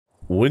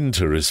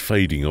Winter is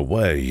fading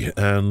away,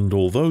 and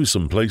although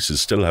some places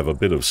still have a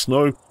bit of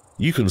snow,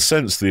 you can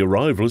sense the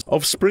arrival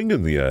of spring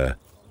in the air.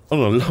 On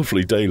a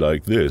lovely day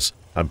like this,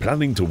 I'm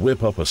planning to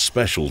whip up a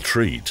special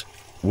treat.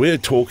 We're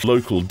talking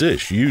local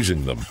dish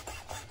using them.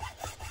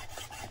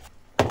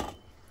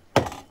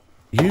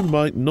 You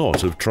might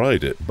not have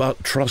tried it,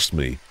 but trust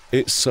me,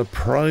 it's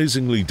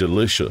surprisingly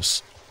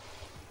delicious.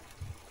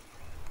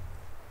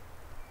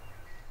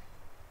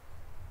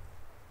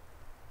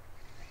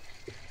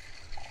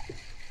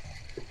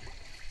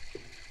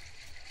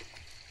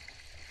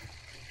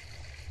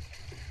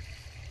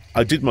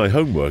 I did my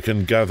homework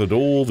and gathered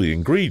all the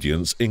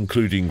ingredients,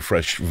 including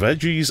fresh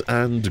veggies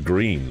and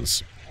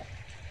greens.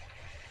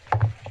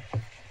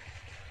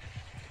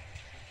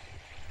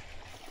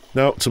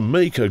 Now, to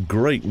make a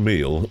great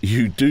meal,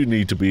 you do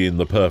need to be in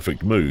the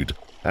perfect mood,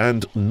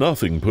 and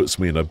nothing puts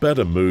me in a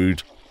better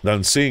mood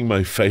than seeing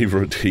my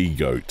favourite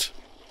he-goat.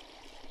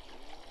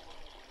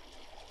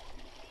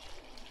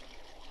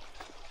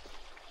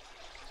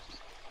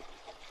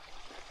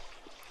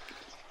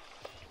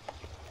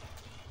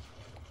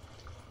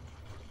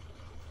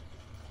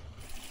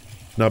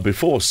 Now,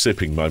 before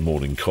sipping my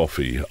morning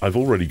coffee, I've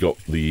already got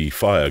the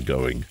fire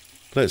going.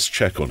 Let's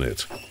check on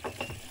it.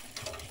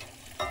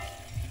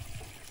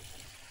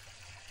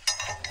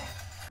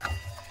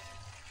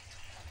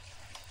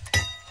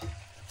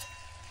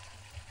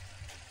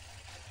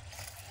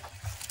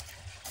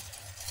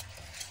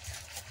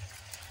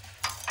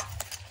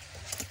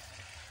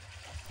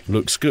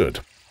 Looks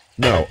good.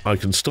 Now, I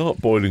can start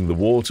boiling the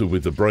water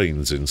with the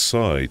brains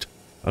inside.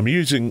 I'm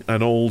using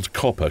an old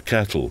copper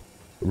kettle.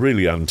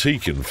 Really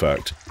antique, in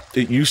fact.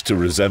 It used to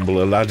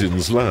resemble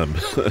Aladdin's lamp,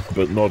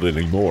 but not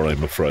anymore,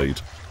 I'm afraid.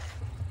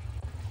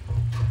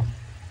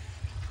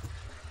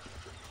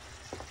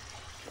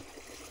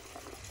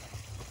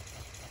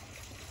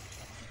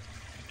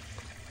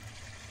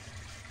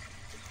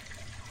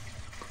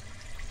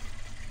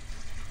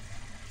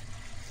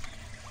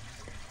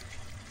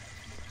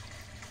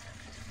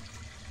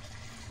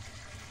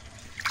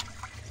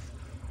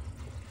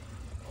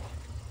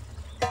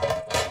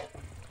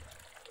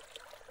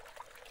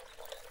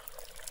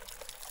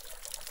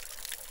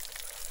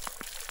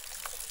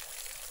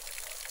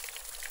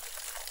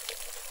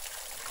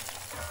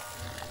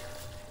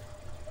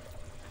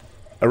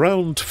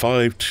 Around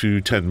 5 to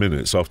 10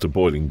 minutes after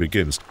boiling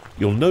begins,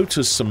 you'll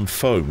notice some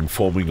foam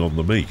forming on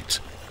the meat.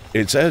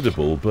 It's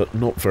edible but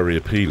not very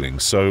appealing,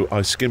 so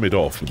I skim it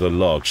off with a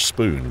large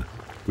spoon.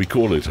 We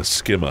call it a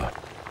skimmer.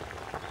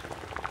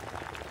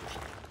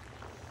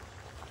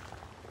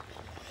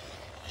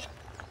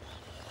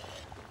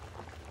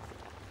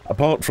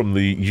 Apart from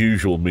the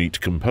usual meat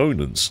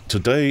components,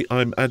 today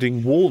I'm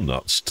adding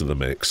walnuts to the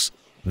mix.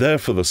 They're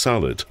for the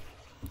salad.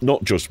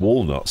 Not just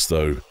walnuts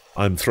though.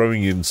 I'm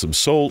throwing in some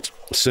salt,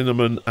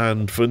 cinnamon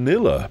and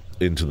vanilla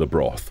into the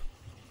broth.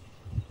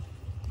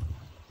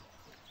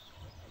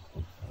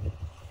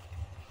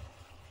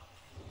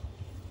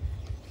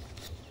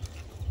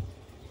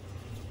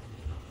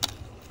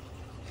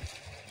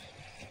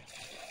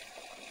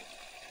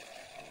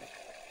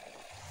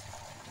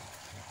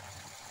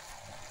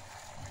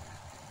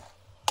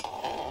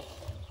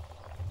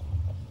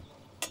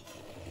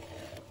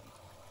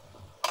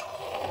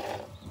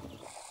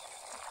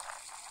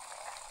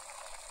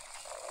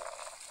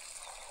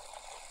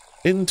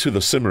 Into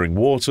the simmering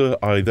water,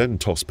 I then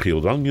toss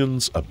peeled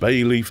onions, a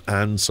bay leaf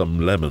and some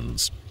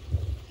lemons.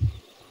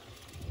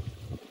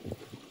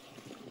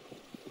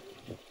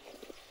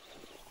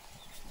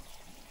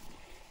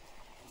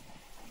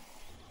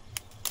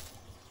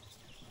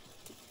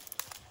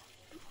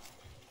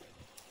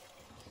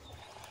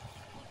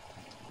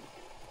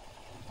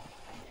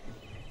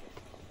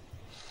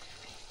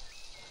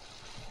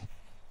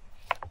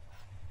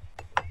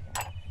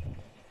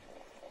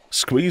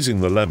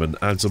 Squeezing the lemon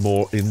adds a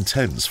more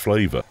intense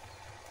flavour.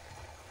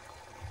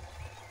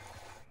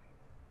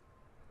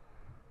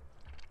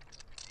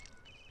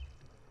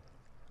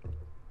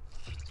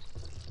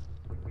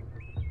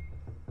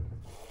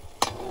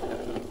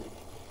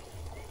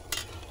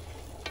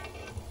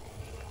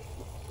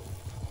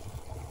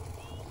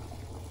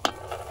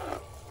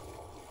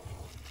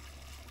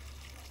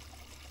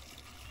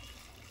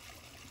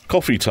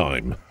 Coffee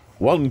time.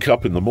 1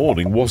 cup in the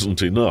morning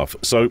wasn't enough,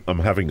 so I'm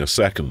having a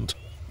second.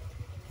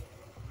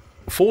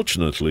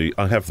 Fortunately,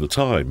 I have the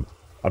time.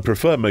 I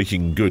prefer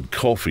making good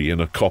coffee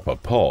in a copper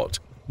pot,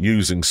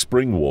 using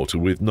spring water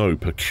with no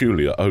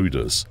peculiar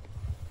odours.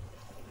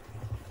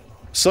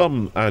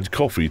 Some add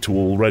coffee to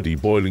already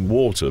boiling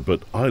water,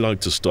 but I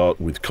like to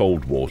start with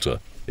cold water.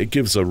 It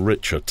gives a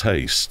richer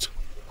taste.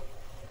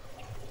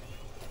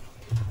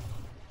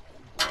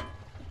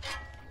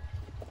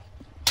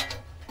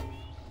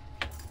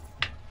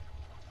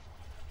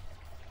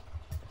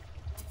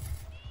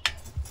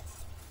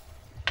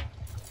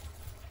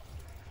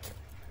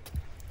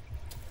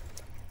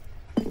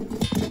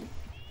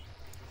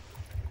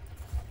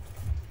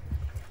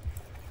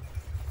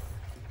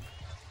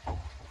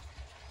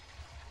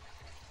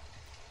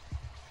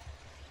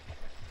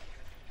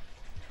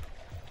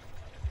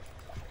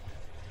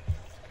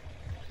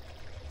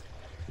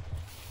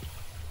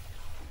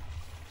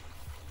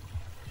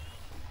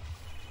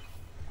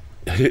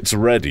 It's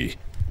ready.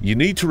 You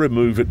need to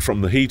remove it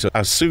from the heater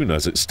as soon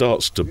as it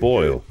starts to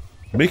boil.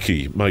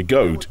 Mickey, my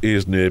goat,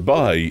 is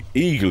nearby,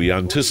 eagerly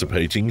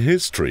anticipating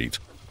his treat.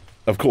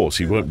 Of course,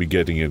 he won't be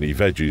getting any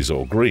veggies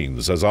or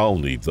greens, as I'll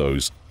need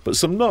those, but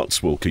some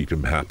nuts will keep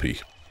him happy.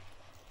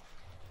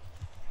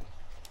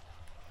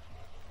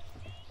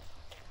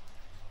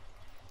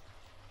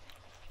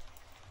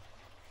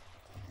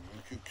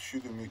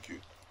 Küçüldü Mickey.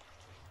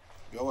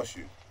 Yavaş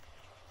ye.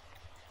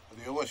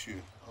 Hadi yavaş ye.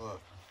 Allah.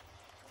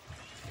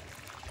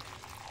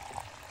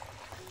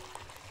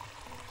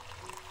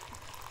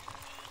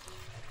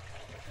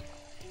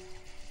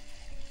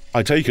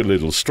 I take a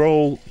little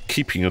stroll,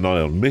 keeping an eye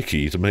on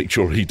Mickey to make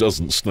sure he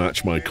doesn't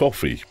snatch my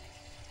coffee.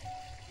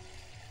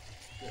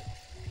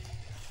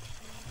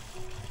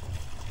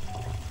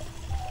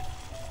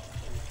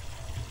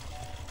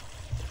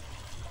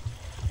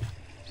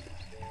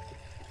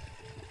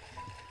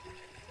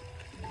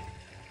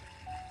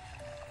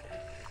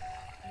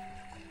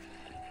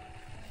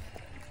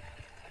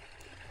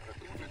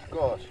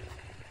 Gosh.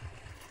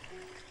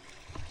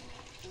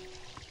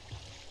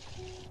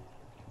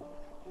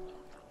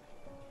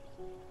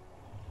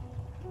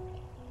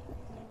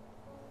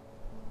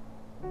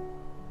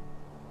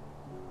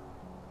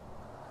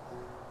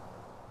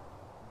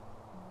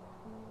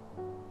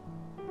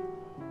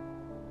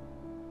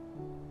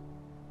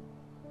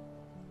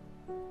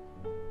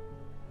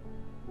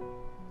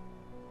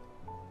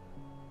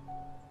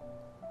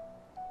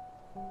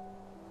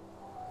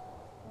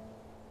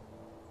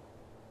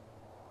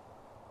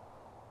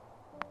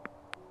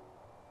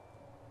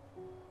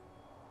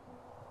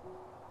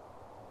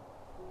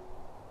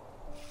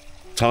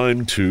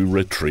 Time to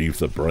retrieve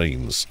the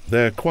brains.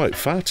 They're quite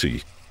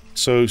fatty,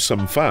 so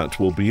some fat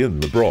will be in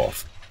the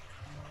broth.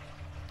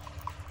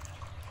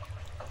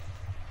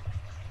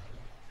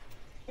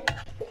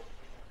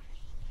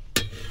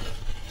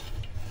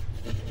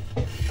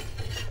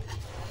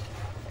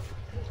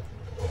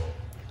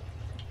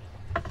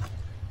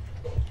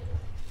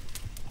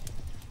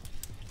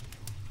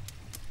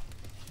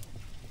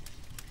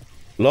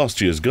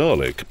 Last year's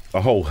garlic,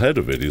 a whole head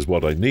of it is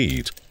what I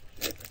need.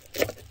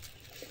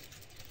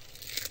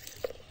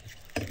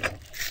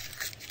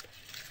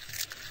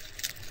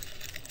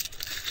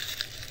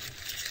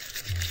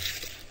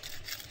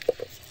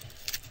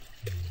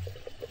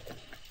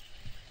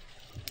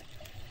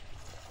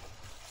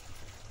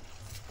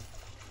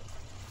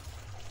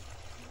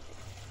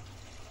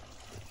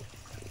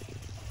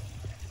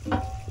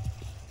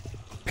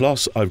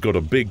 Plus, I've got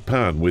a big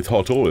pan with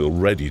hot oil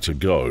ready to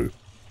go.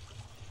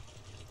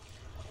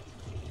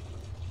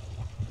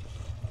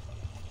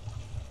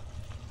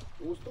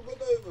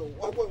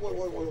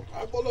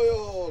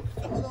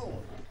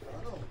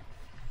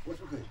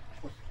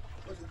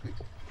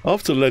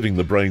 After letting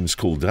the brains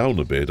cool down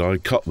a bit, I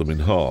cut them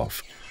in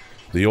half.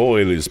 The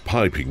oil is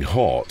piping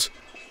hot.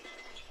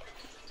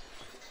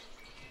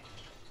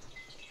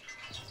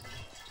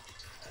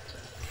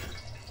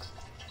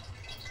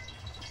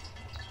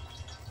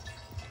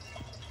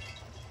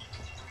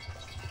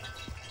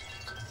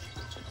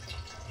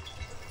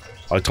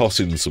 I toss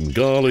in some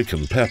garlic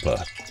and pepper,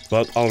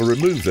 but I'll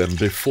remove them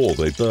before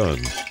they burn,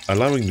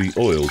 allowing the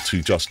oil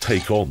to just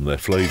take on their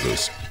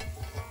flavours.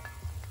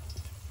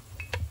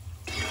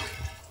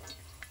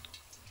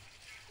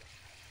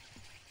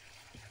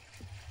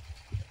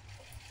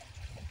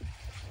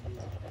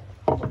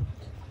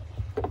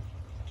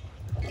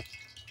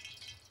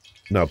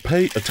 Now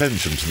pay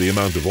attention to the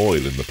amount of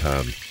oil in the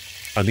pan.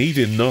 I need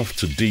enough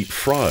to deep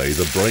fry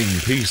the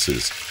brain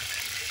pieces.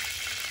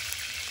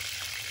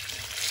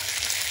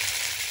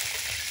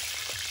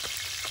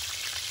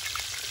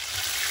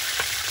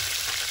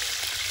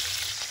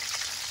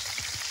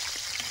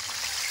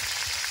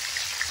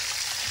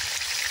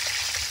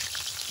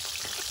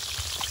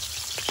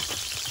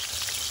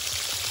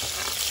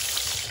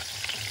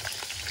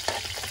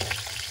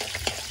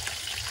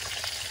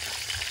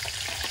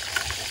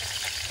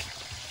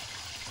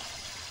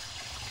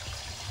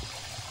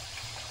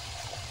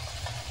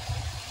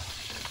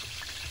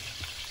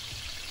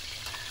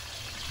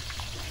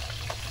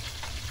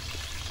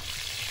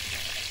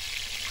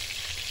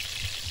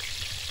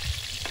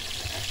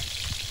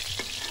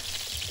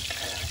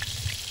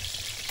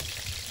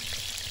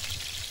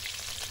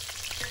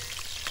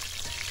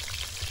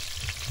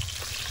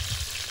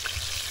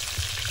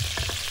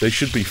 They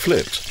should be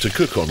flipped to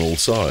cook on all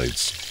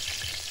sides.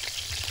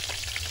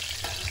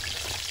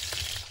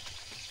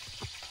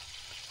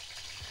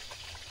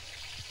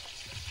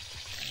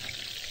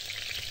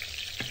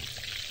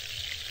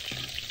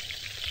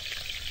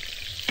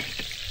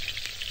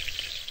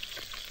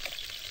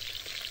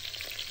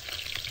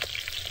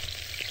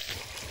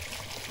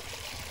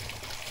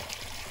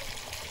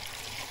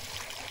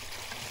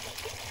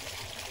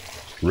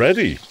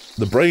 Ready!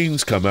 The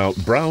brains come out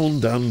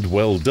browned and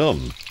well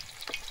done.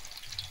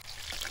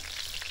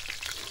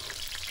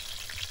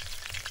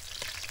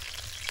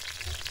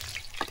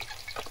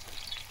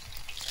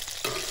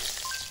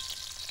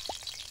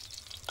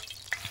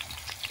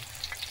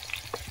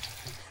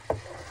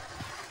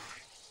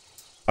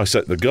 I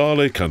set the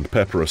garlic and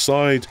pepper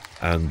aside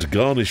and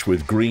garnish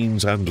with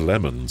greens and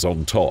lemons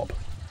on top.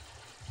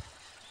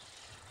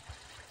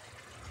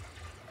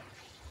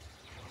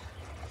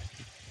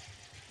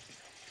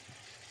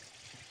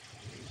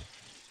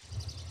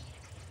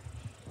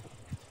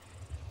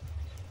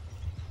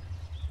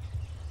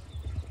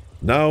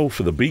 Now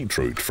for the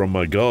beetroot from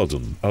my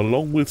garden,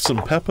 along with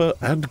some pepper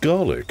and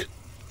garlic.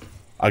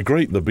 I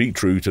grate the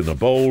beetroot in a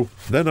bowl,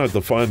 then add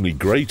the finely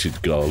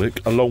grated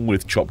garlic along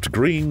with chopped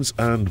greens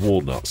and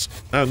walnuts,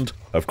 and,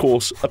 of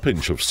course, a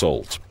pinch of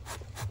salt.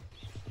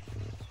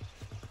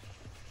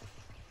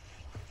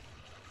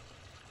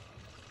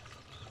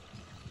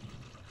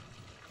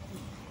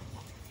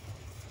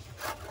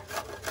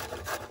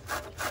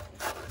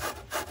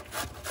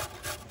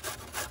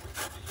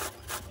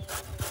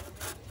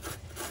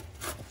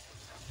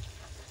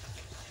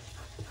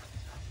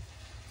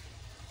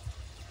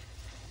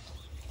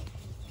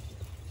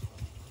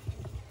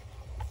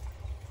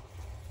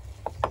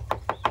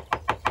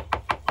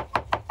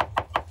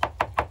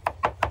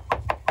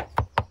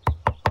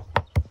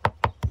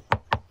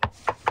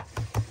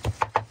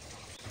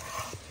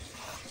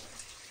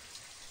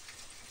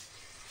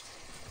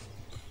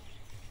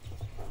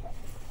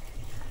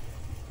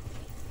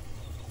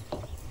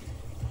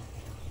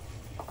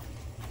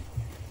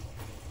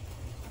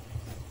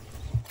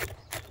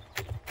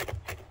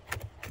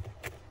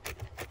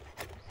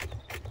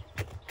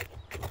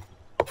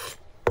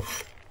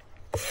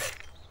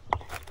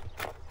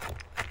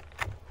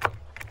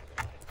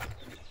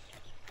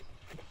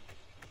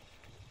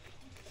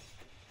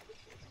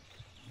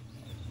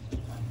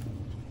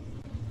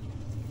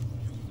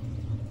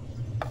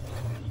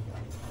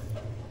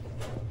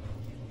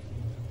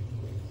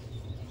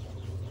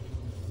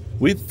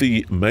 With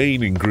the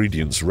main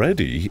ingredients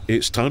ready,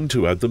 it's time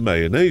to add the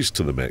mayonnaise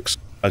to the mix,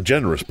 a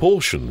generous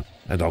portion,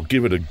 and I'll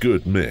give it a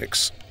good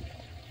mix.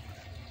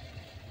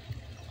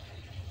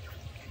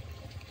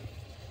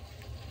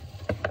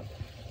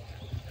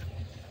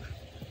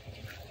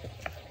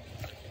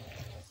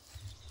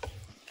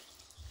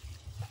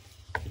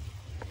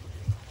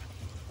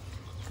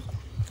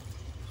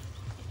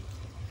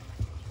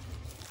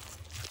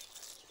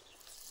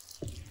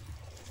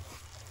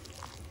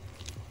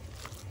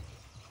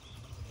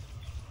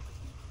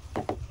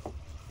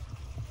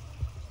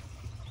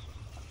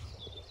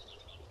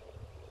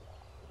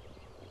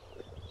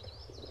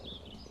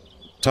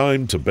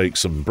 Time to bake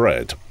some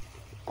bread.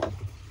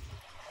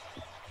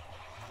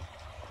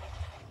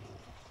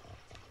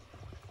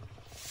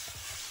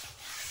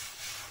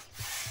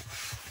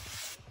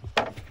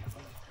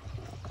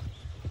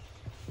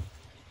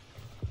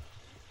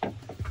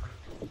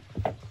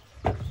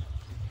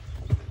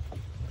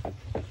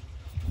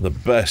 The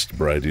best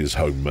bread is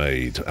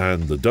homemade,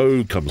 and the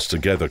dough comes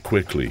together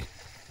quickly.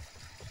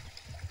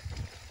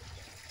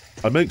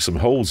 I make some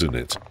holes in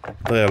it.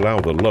 They allow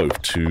the loaf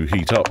to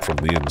heat up from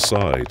the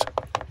inside.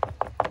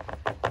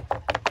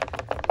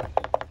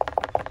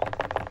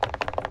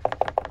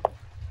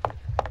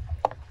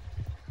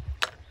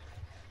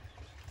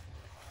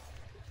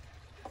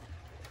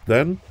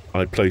 Then,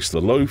 I place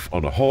the loaf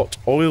on a hot,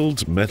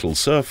 oiled metal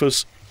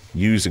surface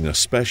using a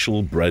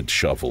special bread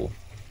shovel.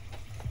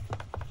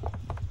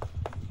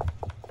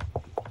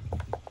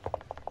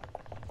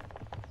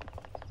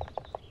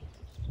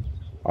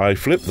 I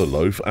flip the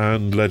loaf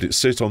and let it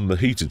sit on the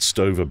heated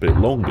stove a bit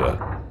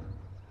longer.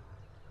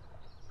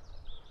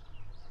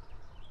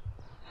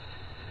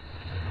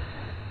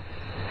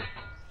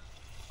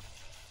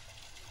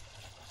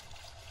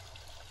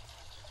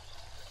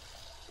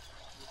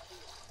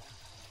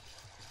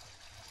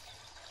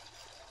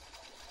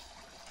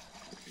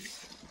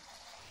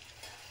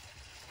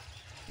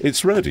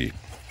 It's ready.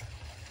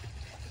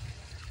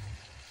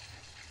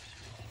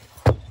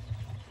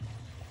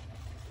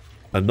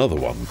 Another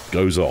one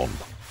goes on.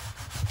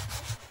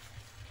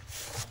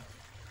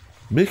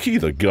 Mickey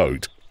the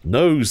goat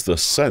knows the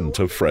scent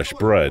of fresh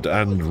bread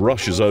and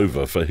rushes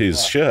over for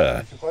his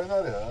share.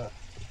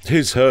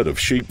 His herd of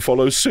sheep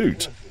follows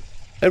suit.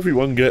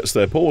 Everyone gets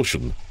their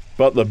portion,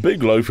 but the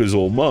big loaf is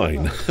all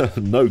mine.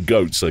 No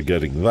goats are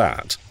getting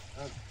that.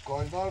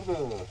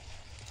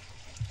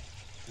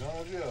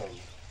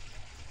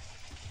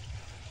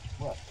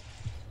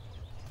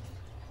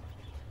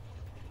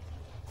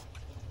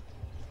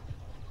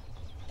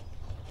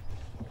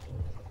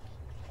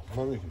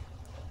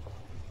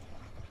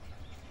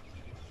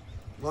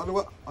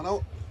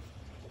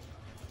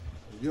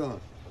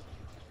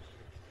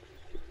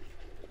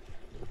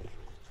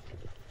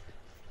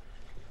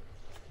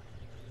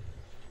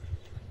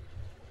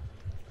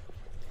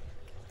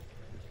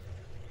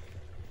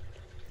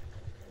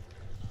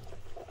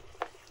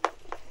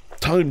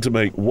 Time to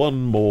make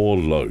one more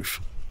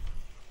loaf.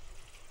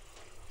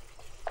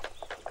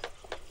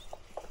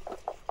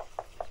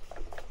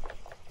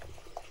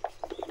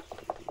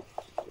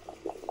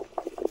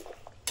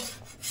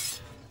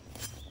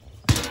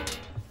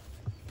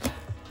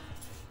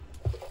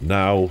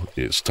 Now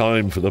it's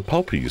time for the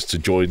puppies to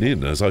join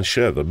in as I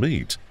share the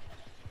meat.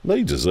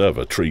 They deserve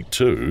a treat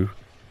too.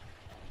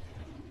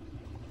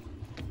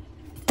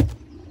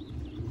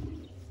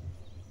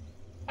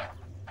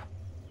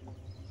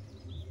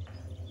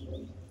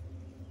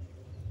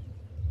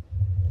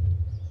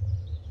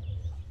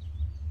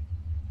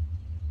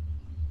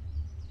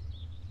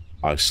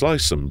 I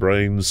slice some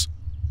brains,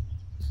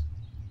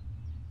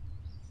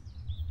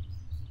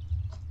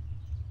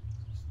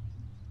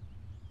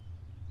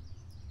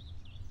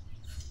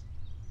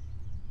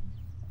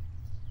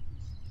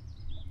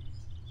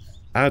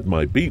 add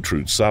my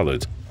beetroot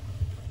salad,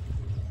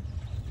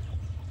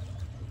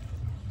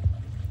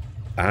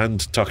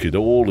 and tuck it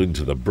all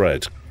into the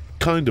bread,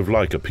 kind of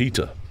like a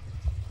pita.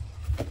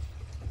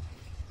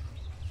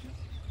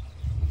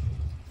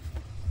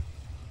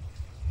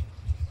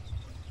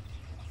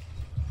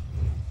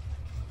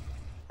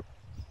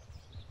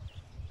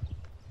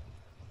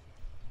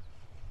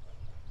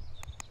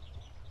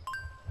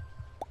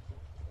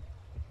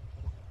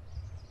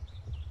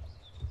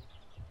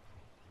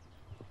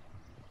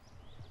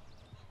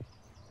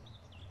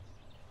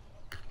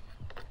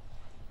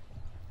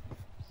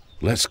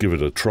 Let's give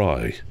it a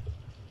try.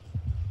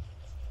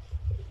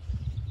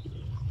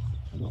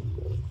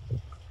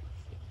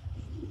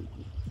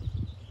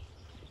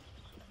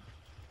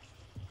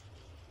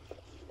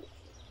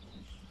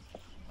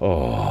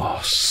 Oh,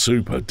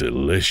 super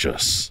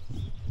delicious.